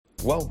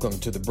Welcome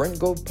to the Brent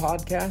Gove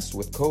Podcast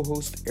with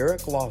co-host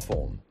Eric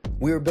Lofholm.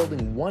 We are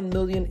building 1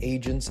 million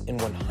agents in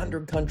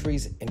 100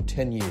 countries in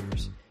 10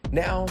 years.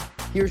 Now,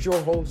 here's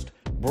your host,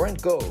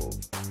 Brent Gove.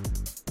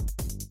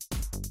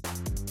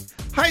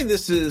 Hi,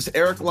 this is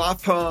Eric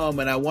Lofholm,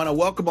 and I want to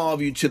welcome all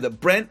of you to the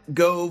Brent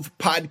Gove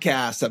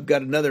Podcast. I've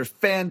got another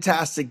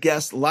fantastic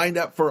guest lined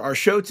up for our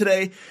show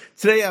today.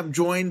 Today, I'm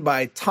joined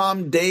by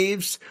Tom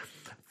Daves,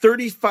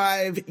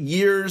 35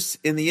 years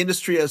in the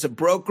industry as a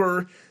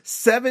broker,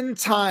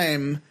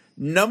 7-time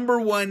number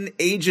one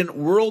agent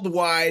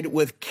worldwide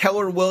with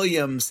Keller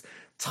Williams.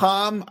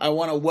 Tom, I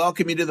want to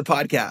welcome you to the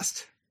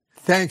podcast.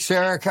 Thanks,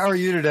 Eric. How are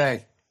you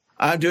today?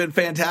 I'm doing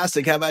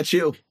fantastic. How about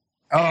you?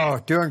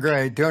 Oh, doing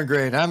great.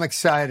 I'm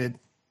excited.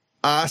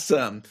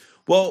 Awesome.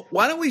 Well,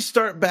 why don't we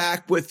start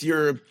back with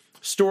your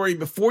story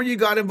before you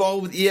got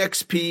involved with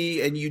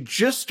EXP and you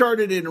just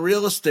started in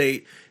real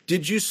estate.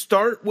 Did you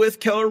start with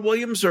Keller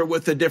Williams or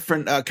with a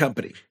different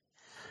company?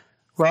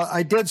 Well,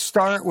 I did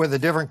start with a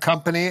different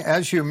company.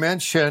 As you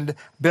mentioned,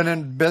 been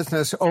in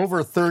business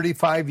over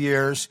 35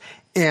 years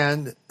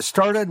and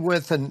started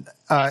with an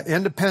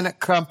independent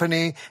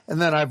company.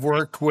 And then I've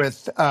worked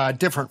with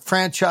different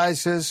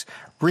franchises,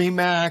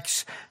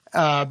 RE/MAX,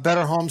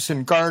 Better Homes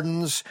and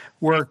Gardens,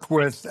 worked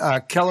with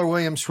Keller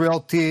Williams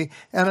Realty,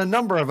 and a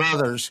number of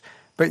others.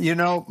 But you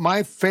know,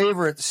 my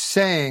favorite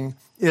saying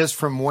is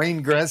from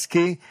Wayne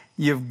Gretzky: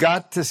 you've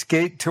got to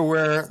skate to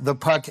where the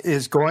puck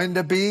is going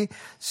to be.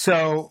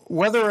 So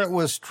whether it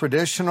was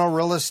traditional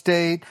real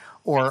estate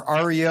or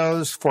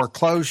REOs,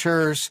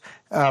 foreclosures,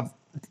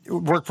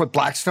 worked with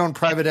Blackstone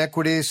Private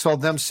Equity,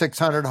 sold them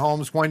 600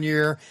 homes one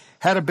year,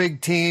 had a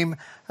big team.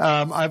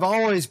 I've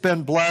always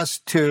been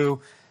blessed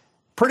to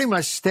pretty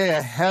much stay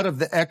ahead of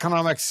the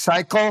economic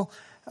cycle,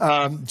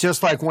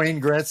 just like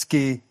Wayne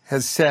Gretzky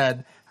has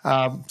said.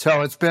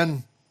 So it's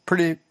been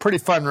pretty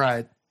fun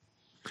ride.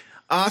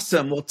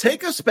 Awesome. Well,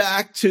 take us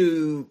back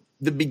to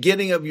the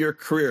beginning of your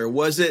career.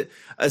 Was it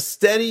a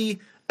steady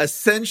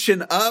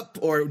ascension up,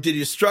 or did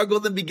you struggle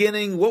in the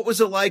beginning? What was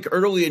it like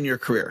early in your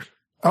career?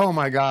 Oh,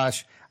 my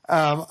gosh.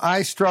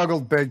 I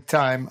struggled big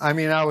time. I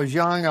mean, I was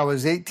young. I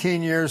was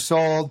 18 years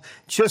old,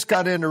 just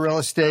got into real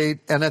estate.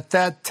 And at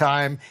that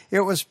time,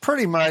 it was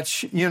pretty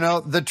much,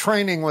 the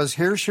training was,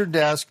 here's your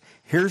desk,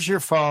 here's your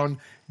phone,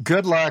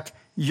 good luck,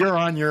 you're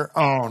on your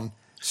own.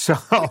 So,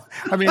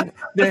 I mean,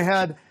 they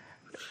had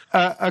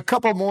a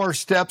couple more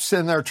steps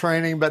in their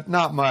training, but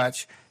not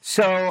much.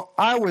 So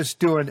I was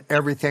doing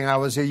everything. I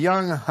was a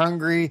young,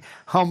 hungry,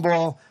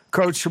 humble,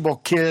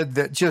 coachable kid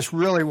that just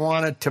really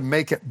wanted to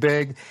make it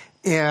big.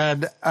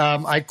 And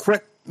I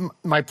quit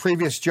my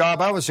previous job.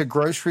 I was a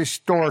grocery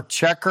store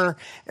checker,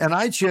 and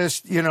I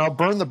just,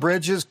 burned the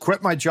bridges,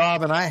 quit my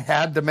job, and I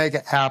had to make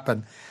it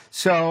happen.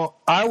 So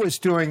I was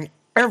doing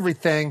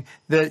everything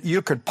that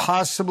you could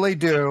possibly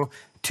do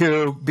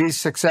to be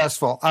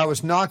successful. I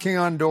was knocking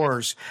on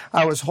doors.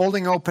 I was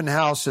holding open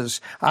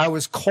houses. I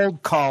was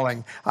cold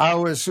calling. I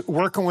was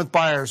working with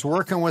buyers,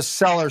 working with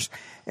sellers.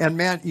 And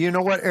man, you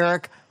know what,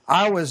 Eric?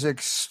 I was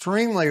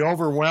extremely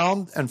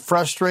overwhelmed and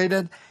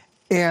frustrated.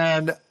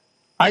 And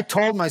I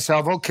told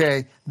myself,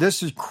 okay,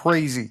 this is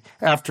crazy.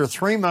 After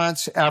 3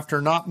 months,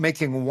 after not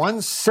making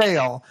one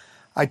sale,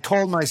 I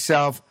told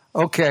myself,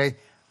 okay,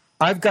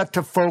 I've got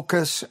to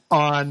focus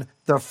on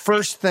the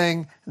first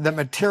thing that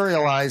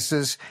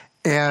materializes.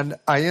 And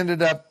I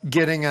ended up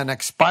getting an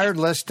expired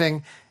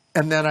listing,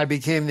 and then I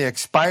became the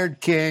expired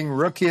king,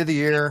 rookie of the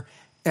year.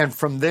 And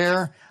from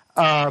there,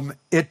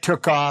 it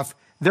took off.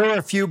 There were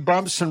a few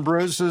bumps and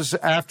bruises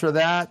after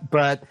that,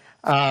 but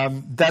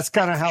that's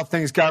kind of how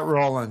things got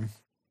rolling.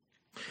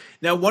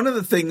 Now, one of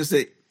the things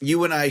that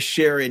you and I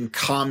share in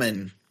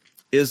common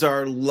is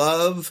our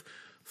love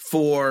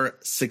for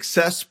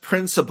success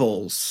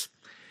principles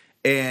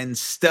and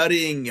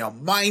studying,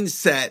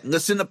 mindset,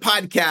 listen to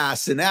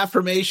podcasts and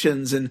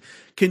affirmations. And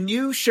can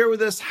you share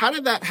with us, how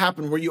did that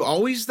happen? Were you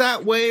always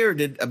that way, or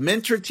did a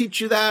mentor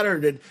teach you that,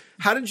 or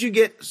how did you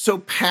get so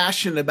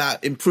passionate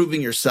about improving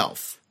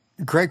yourself?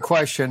 Great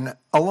question.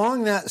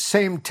 Along that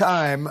same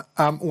time,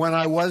 when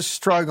I was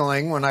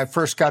struggling, when I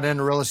first got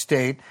into real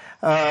estate,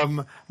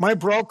 my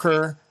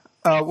broker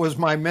was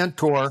my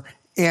mentor,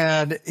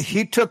 and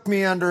he took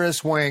me under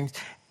his wing,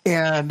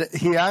 and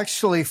he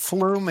actually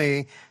flew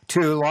me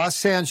to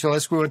Los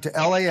Angeles. We went to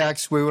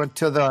LAX. We went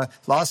to the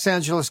Los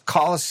Angeles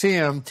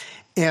Coliseum,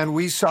 and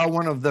we saw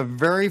one of the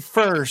very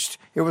first,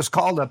 it was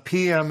called a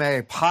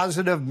PMA,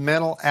 Positive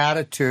Mental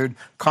Attitude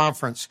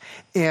Conference.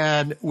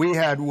 And we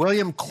had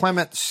William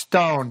Clement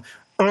Stone,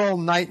 Earl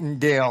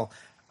Nightingale,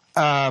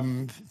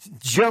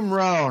 Jim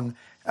Rohn,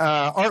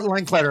 Art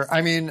Linkletter.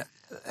 I mean,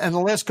 and the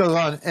list goes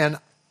on. And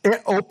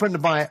it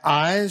opened my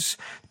eyes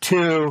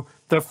to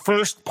the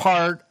first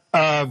part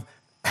of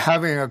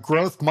having a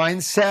growth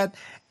mindset.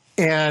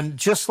 And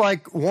just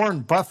like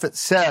Warren Buffett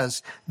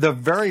says, the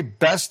very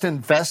best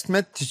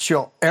investment that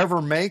you'll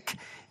ever make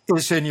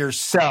is in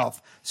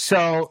yourself.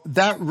 So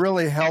that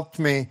really helped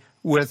me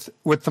with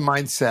the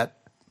mindset,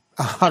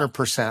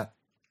 100%.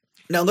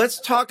 Now let's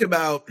talk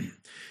about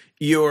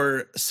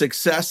your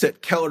success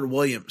at Keller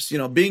Williams,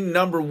 being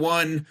number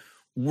one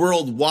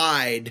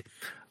worldwide,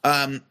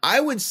 I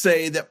would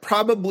say that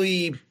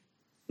probably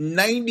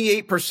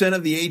 98%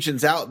 of the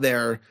agents out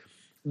there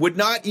would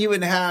not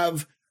even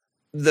have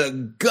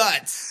the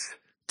guts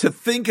to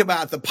think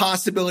about the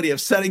possibility of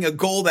setting a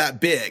goal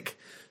that big.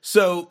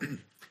 So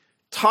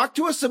talk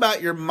to us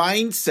about your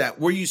mindset.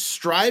 Were you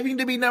striving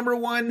to be number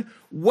one?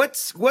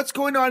 What's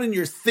going on in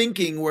your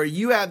thinking where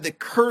you have the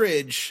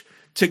courage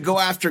to go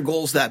after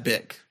goals that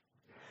big?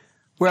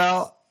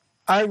 Well,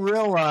 I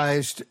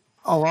realized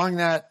along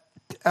that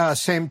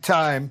same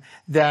time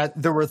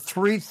that there were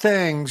three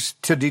things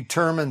to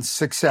determine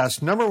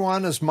success. Number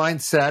one is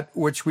mindset,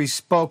 which we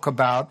spoke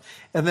about.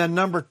 And then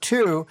number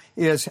two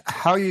is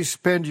how you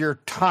spend your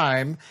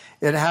time.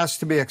 It has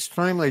to be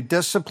extremely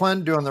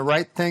disciplined, doing the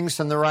right things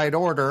in the right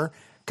order,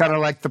 kind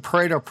of like the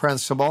Pareto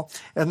principle.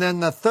 And then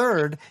the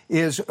third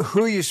is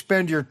who you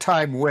spend your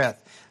time with.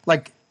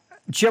 Like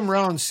Jim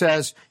Rohn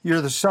says,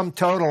 you're the sum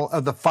total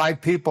of the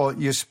 5 people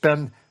you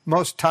spend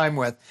most time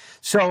with.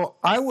 So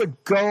I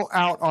would go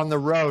out on the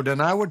road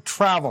and I would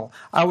travel.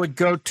 I would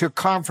go to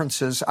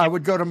conferences. I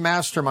would go to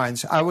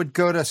masterminds. I would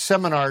go to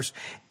seminars,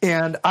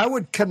 and I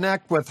would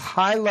connect with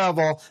high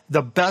level,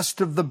 the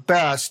best of the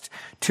best,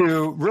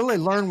 to really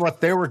learn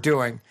what they were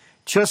doing.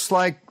 Just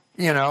like,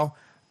 Tony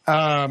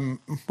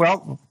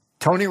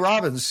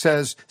Robbins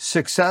says,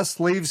 success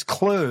leaves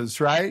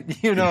clues,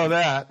 right? You know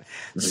that.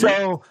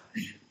 So,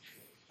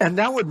 and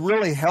that would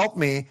really help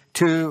me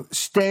to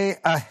stay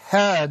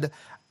ahead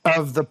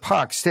of the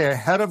puck, stay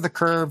ahead of the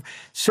curve.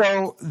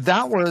 So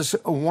that was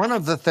one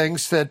of the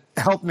things that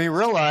helped me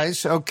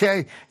realize,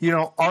 okay,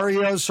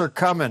 REOs are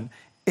coming,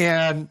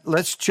 and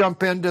let's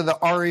jump into the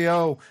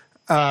REO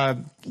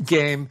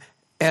game,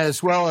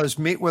 as well as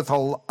meet with a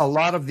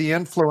lot of the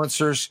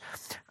influencers.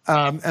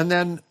 And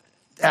then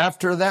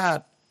after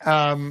that,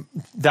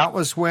 that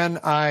was when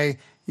I,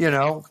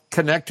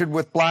 connected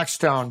with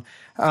Blackstone.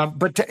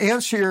 But to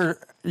answer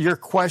your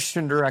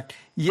question direct,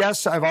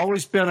 yes, I've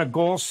always been a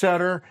goal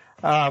setter.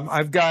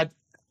 I've got,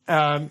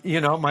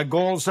 my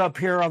goals up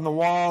here on the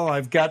wall.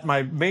 I've got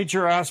my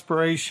major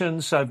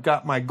aspirations. I've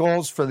got my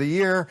goals for the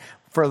year,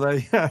 for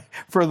the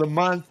for the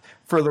month,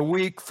 for the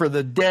week, for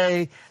the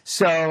day.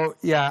 So,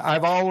 yeah,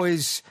 I've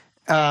always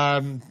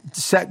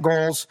set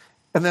goals.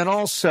 And then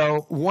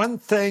also, one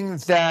thing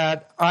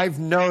that I've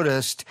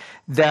noticed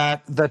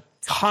that the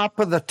top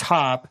of the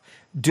top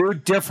do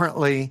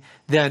differently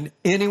than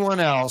anyone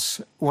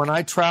else when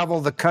I travel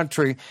the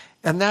country,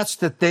 and that's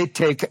that they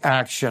take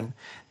action.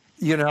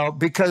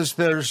 Because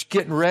there's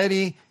getting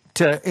ready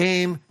to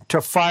aim,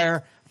 to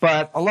fire,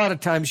 but a lot of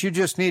times you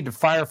just need to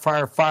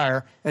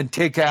fire, and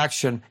take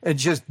action and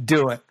just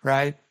do it,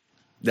 right?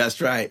 That's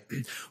right.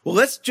 Well,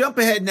 let's jump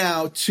ahead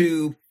now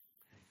to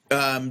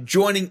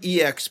joining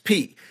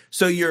EXP.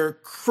 So you're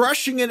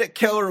crushing it at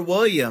Keller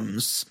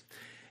Williams,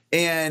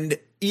 and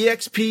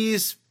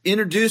EXP's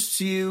introduced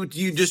to you. Do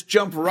you just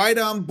jump right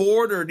on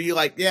board, or do you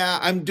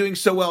I'm doing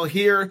so well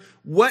here?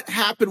 What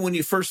happened when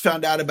you first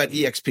found out about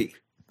EXP?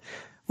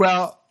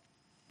 Well,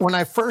 when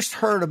I first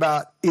heard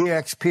about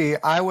EXP,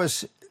 I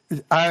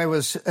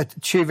was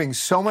achieving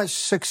so much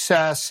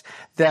success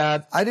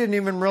that I didn't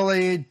even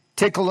really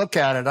take a look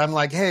at it. I'm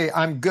like, hey,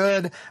 I'm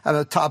good. I'm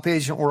a top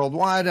agent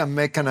worldwide. I'm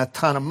making a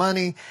ton of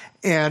money,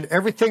 and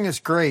everything is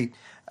great.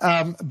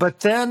 But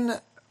then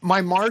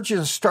my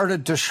margins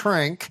started to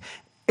shrink,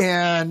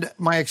 and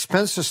my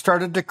expenses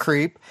started to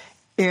creep,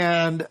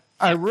 and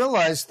I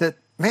realized that,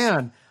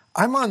 man,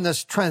 I'm on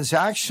this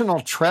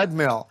transactional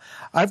treadmill.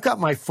 I've got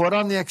my foot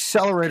on the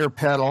accelerator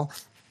pedal,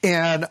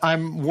 and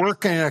I'm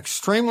working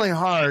extremely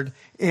hard,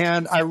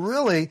 and I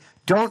really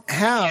don't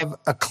have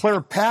a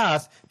clear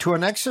path to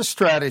an exit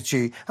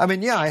strategy. I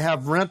mean, yeah, I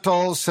have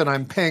rentals, and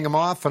I'm paying them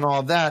off and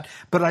all that,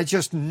 but I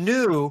just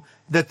knew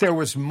that there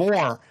was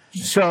more.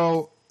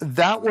 So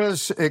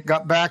it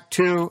got back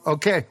to,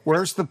 okay,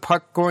 where's the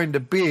puck going to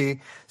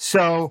be?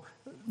 So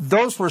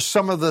those were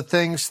some of the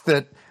things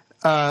that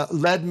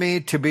led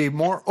me to be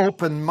more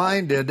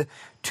open-minded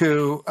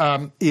to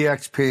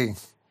EXP.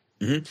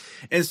 Mm-hmm.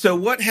 And so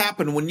what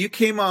happened when you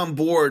came on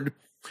board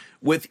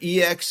with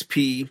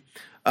EXP?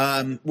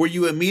 Were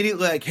you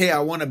immediately like, hey, I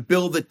want to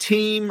build a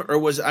team, or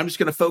I'm just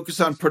going to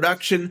focus on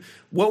production?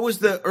 What was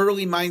the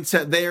early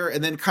mindset there?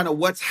 And then kind of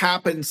what's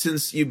happened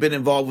since you've been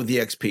involved with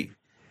EXP?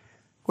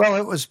 Well,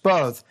 it was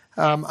both.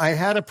 I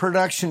had a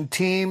production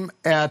team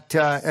at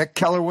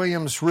Keller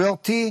Williams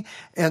Realty,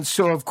 and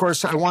so, of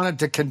course, I wanted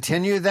to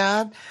continue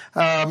that.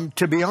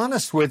 To be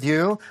honest with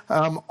you,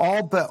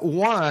 all but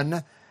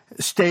one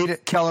stayed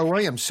at Keller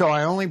Williams, so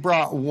I only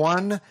brought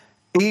one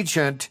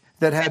agent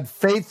that had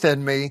faith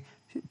in me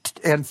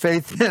and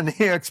faith in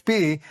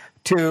EXP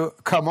to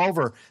come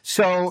over.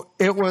 So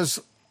it was,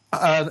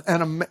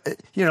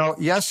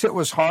 yes, it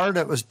was hard,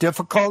 it was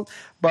difficult,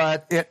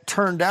 but it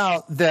turned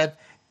out that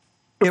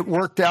it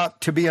worked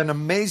out to be an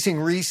amazing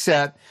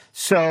reset,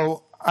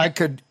 so I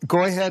could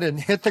go ahead and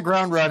hit the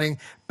ground running,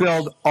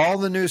 build all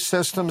the new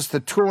systems,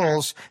 the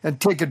tools,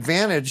 and take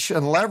advantage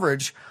and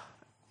leverage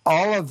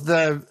all of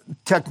the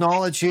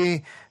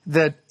technology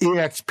that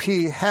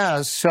EXP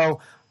has. So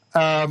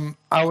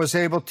I was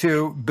able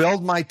to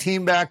build my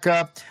team back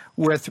up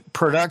with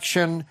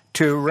production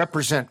to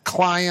represent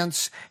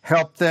clients,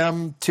 help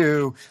them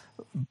to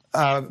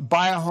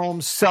buy a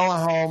home, sell a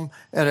home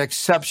at an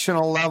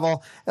exceptional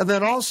level. And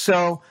then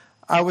also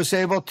I was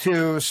able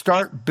to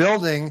start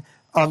building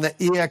on the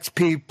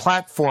EXP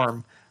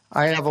platform.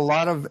 I have a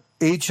lot of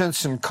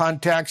agents and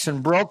contacts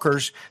and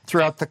brokers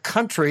throughout the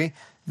country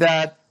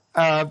that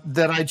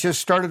I just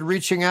started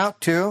reaching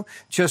out to,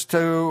 just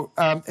to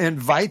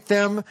invite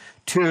them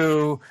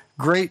to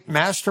great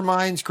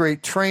masterminds,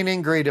 great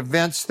training, great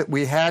events that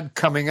we had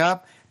coming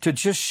up, to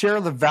just share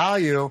the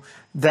value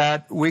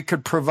that we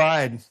could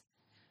provide.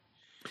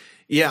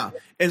 Yeah.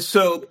 And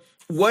so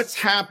what's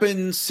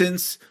happened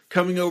since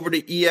coming over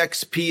to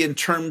EXP in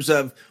terms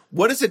of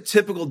what does a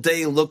typical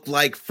day look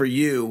like for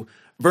you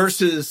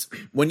versus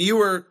when you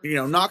were,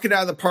 knocking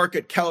out of the park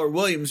at Keller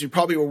Williams? You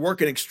probably were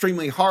working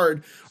extremely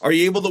hard. Are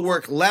you able to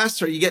work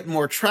less? Are you getting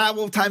more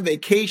travel time,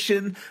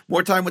 vacation,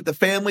 more time with the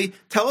family?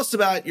 Tell us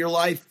about your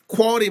life,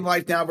 quality of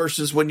life now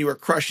versus when you were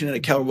crushing it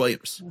at Keller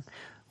Williams.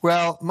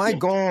 Well, my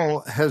goal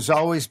has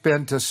always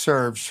been to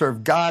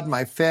serve God,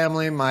 my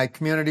family, my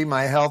community,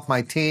 my health,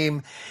 my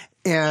team.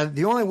 And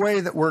the only way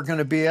that we're going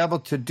to be able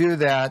to do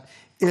that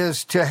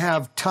is to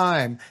have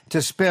time,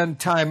 to spend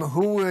time,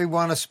 who we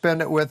want to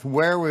spend it with,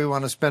 where we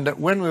want to spend it,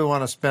 when we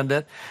want to spend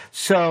it.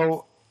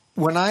 So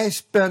when I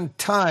spend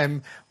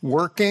time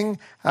working,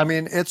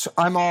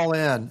 I'm all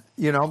in.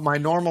 My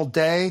normal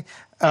day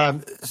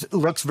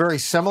looks very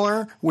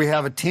similar. We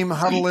have a team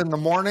huddle in the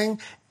morning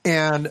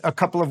and a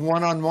couple of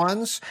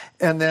one-on-ones,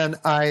 and then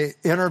I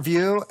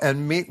interview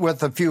and meet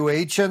with a few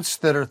agents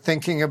that are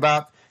thinking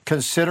about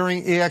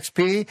considering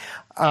EXP.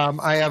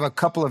 I have a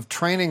couple of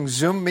training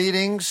Zoom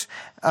meetings,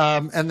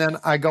 and then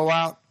I go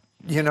out,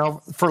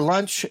 for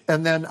lunch,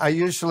 and then I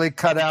usually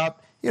cut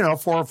out, 4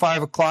 or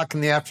 5 o'clock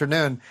in the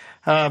afternoon.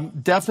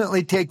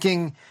 Definitely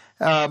taking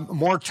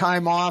more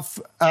time off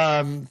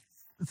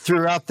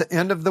throughout the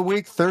end of the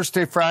week,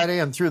 Thursday, Friday,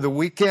 and through the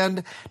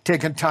weekend,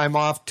 taking time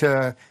off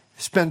to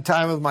spend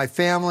time with my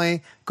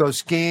family, go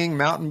skiing,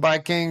 mountain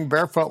biking,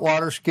 barefoot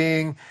water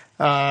skiing,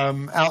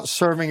 out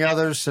serving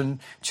others, and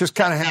just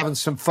kind of having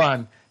some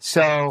fun.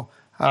 So,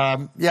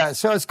 so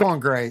it's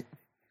going great.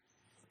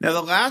 Now,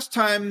 the last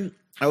time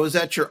I was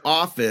at your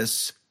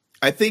office,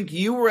 I think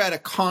you were at a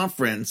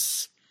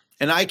conference,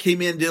 and I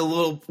came in, did a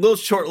little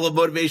short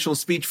motivational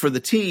speech for the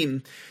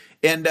team.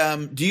 And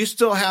do you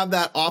still have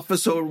that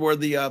office over where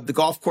the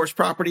golf course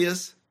property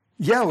is?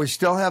 Yeah, we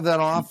still have that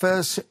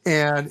office,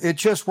 and it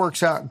just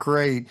works out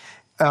great.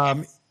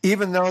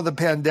 Even though the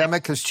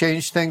pandemic has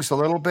changed things a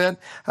little bit,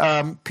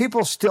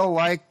 people still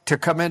like to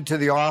come into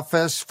the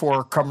office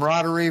for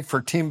camaraderie,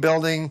 for team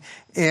building,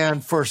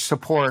 and for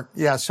support.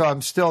 Yeah, so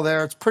I'm still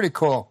there. It's pretty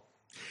cool.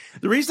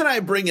 The reason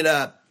I bring it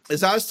up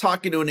is I was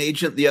talking to an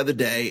agent the other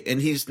day, and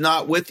he's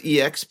not with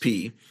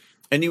EXP,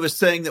 and he was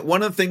saying that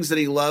one of the things that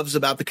he loves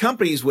about the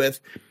company he's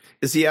with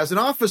is he has an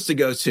office to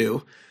go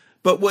to.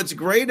 But what's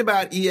great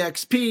about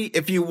EXP,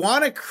 if you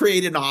want to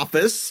create an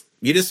office,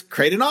 you just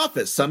create an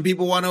office. Some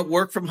people want to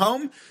work from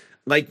home.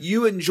 Like,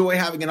 you enjoy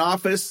having an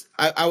office.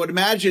 I would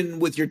imagine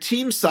with your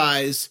team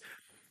size,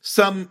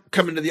 some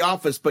come into the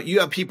office, but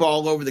you have people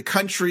all over the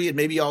country and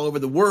maybe all over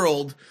the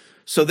world.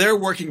 So they're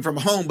working from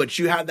home, but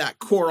you have that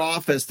core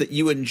office that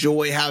you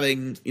enjoy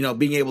having,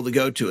 being able to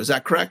go to. Is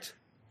that correct?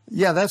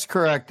 Yeah, that's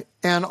correct.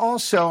 And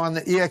also on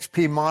the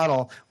EXP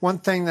model, one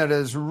thing that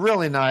is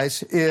really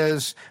nice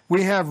is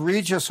we have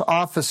Regus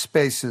office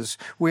spaces.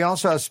 We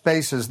also have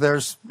spaces.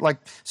 There's like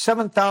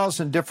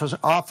 7,000 different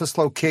office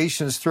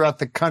locations throughout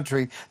the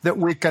country that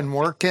we can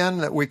work in,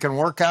 that we can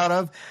work out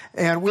of.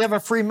 And we have a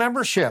free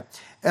membership.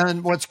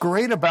 And what's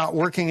great about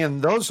working in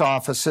those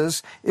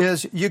offices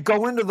is you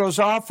go into those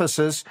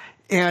offices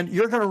and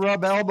you're going to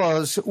rub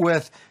elbows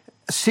with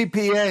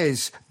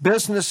CPAs,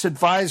 business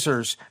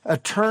advisors,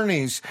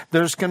 attorneys.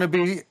 There's going to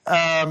be,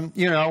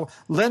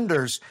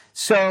 lenders.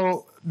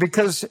 So,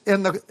 because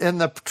in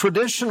the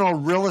traditional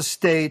real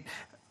estate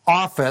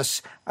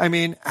office,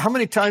 how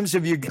many times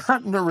have you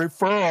gotten a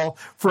referral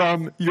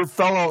from your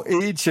fellow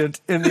agent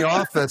in the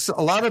office?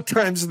 A lot of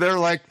times they're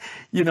like,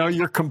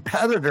 your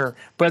competitor.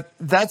 But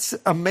that's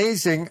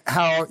amazing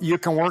how you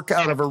can work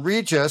out of a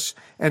Regus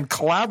and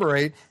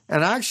collaborate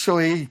and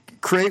actually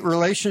create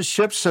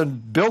relationships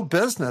and build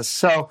business.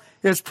 So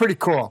it's pretty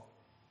cool.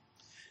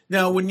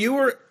 Now, when you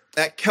were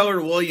at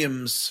Keller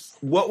Williams,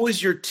 what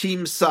was your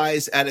team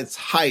size at its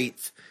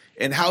height,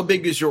 and how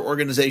big is your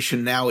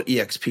organization now at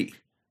EXP?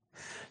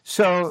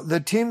 So the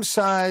team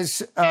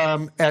size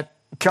at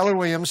Keller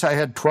Williams, I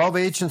had 12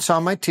 agents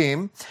on my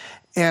team.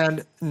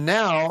 And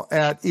now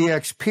at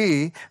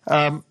EXP,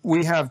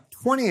 we have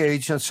 20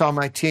 agents on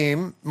my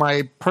team,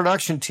 my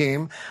production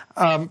team.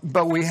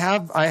 But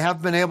I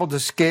have been able to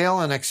scale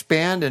and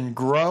expand and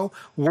grow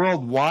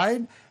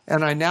worldwide.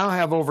 And I now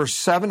have over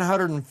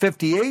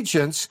 750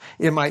 agents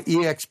in my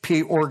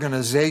EXP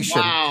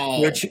organization, wow,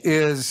 which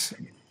is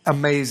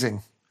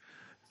amazing.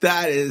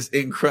 That is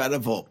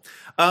incredible.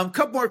 A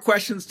couple more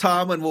questions,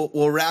 Tom, and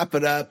we'll wrap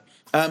it up.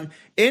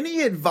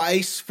 Any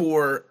advice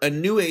for a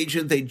new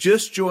agent? They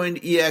just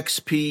joined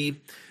EXP.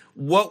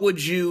 What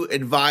would you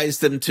advise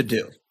them to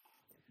do?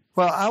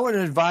 Well, I would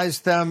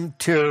advise them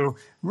to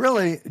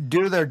really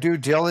do their due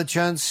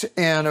diligence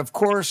and, of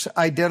course,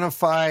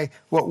 identify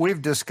what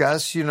we've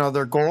discussed,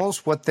 their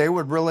goals, what they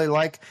would really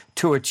like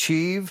to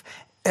achieve,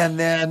 and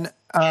then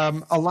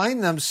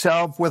align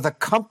themselves with a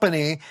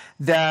company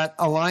that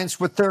aligns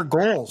with their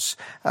goals.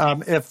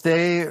 If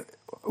they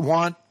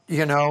want,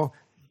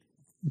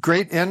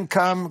 great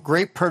income,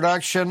 great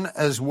production,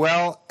 as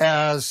well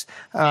as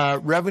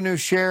revenue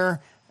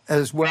share,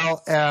 as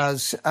well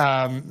as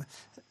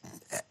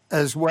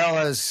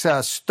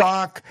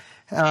stock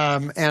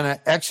and an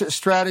exit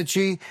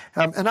strategy.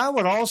 And I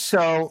would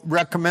also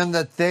recommend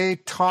that they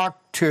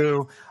talk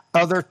to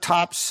other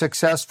top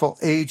successful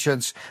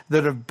agents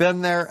that have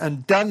been there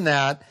and done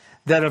that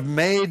have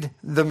made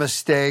the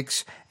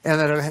mistakes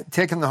and that have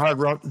taken the hard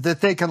road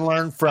that they can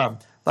learn from.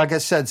 Like I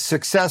said,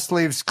 success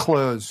leaves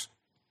clues.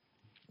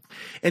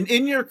 And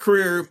in your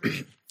career,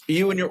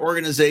 you and your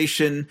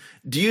organization,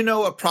 do you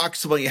know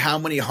approximately how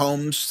many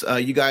homes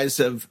you guys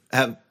have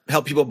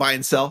helped people buy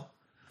and sell?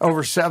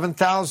 Over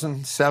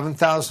 7,000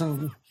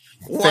 families.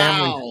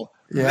 Wow.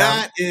 Yeah.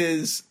 That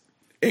is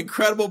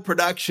incredible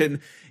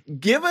production.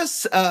 Give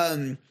us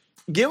a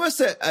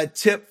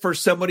tip for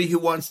somebody who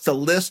wants to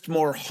list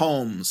more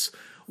homes.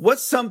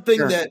 What's something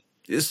that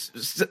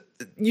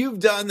you've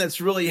done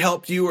that's really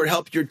helped you or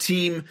helped your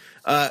team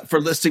for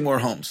listing more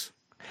homes?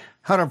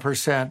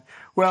 100%.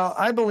 Well,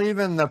 I believe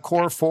in the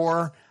core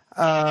four.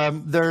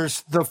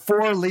 There's the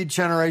 4 lead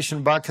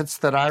generation buckets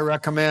that I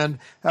recommend.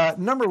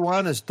 Number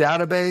 1 is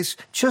database.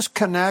 Just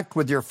connect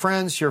with your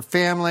friends, your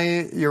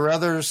family, your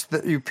others,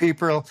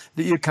 people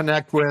that you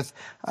connect with.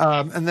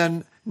 And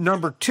then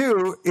number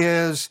 2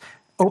 is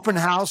open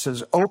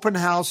houses. Open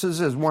houses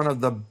is one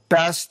of the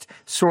best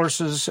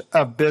sources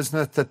of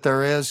business that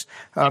there is.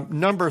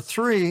 Number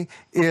 3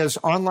 is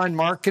online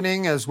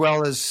marketing as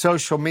well as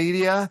social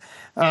media.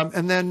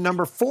 And then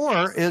number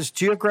 4 is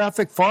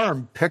geographic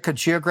farm. Pick a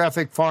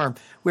geographic farm.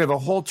 We have a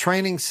whole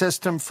training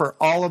system for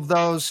all of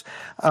those.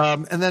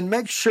 And then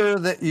make sure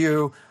that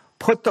you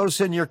put those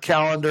in your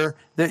calendar,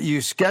 that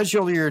you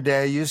schedule your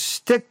day, you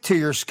stick to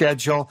your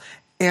schedule,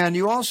 and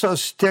you also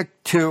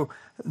stick to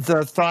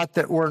the thought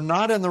that we're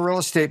not in the real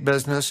estate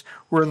business,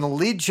 we're in the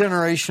lead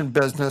generation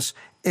business,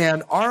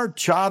 and our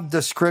job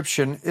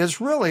description is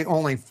really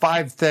only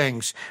 5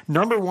 things.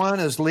 Number 1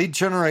 is lead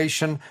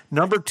generation.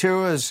 Number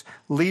 2 is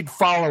lead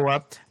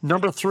follow-up.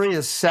 Number 3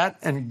 is set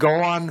and go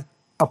on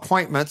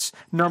appointments.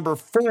 Number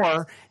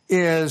 4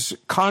 is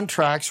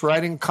contracts,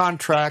 writing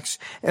contracts.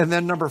 And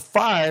then number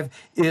 5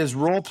 is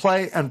role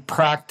play and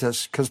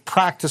practice, because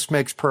practice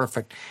makes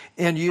perfect.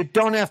 And you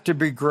don't have to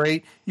be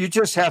great. You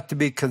just have to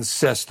be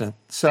consistent.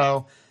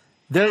 So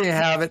there you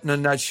have it in a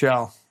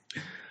nutshell.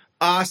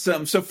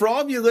 Awesome. So for all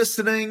of you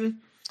listening,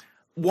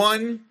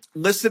 1,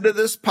 listen to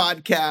this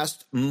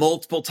podcast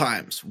multiple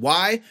times.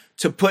 Why?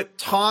 To put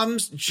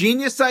Tom's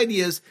genius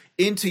ideas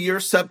into your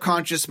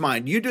subconscious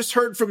mind. You just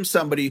heard from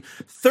somebody,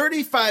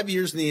 35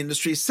 years in the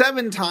industry,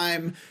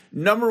 7-time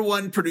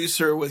 #1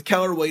 producer with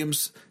Keller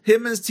Williams.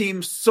 Him and his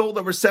team sold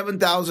over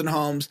 7,000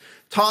 homes.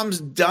 Tom's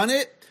done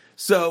it.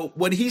 So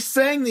when he's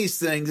saying these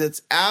things,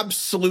 it's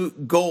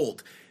absolute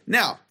gold.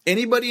 Now,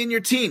 anybody in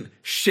your team,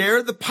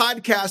 share the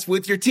podcast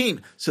with your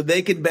team so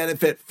they can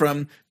benefit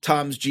from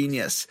Tom's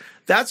genius.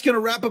 That's going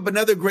to wrap up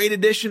another great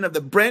edition of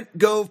the Brent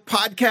Gove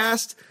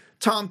podcast.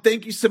 Tom,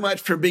 thank you so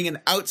much for being an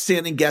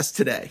outstanding guest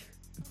today.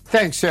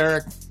 Thanks,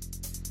 Eric.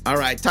 All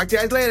right. Talk to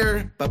you guys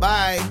later.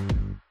 Bye-bye.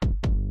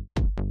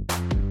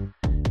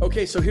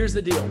 Okay, so here's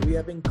the deal. We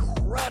have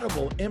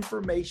incredible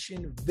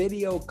information,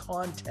 video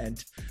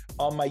content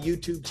on my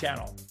YouTube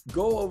channel.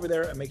 Go over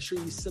there and make sure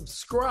you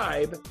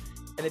subscribe.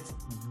 And it's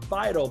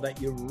vital that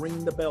you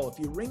ring the bell. If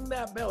you ring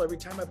that bell every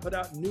time I put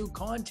out new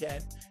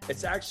content,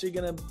 it's actually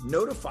going to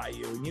notify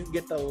you, and you can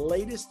get the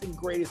latest and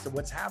greatest of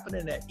what's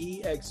happening at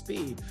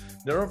EXP.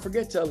 Now, don't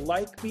forget to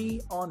like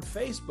me on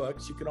Facebook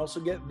so you can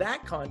also get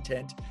that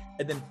content,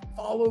 and then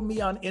follow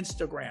me on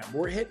Instagram.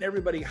 We're hitting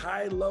everybody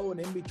high, low, and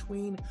in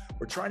between.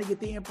 We're trying to get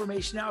the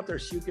information out there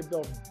so you can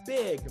build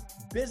big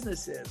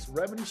businesses,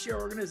 revenue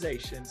share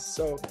organizations.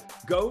 So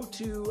go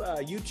to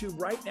YouTube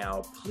right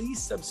now.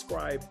 Please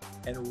subscribe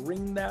and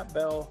ring that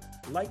bell.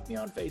 Like me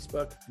on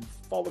Facebook and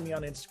follow me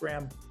on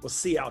Instagram. We'll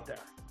see you out there.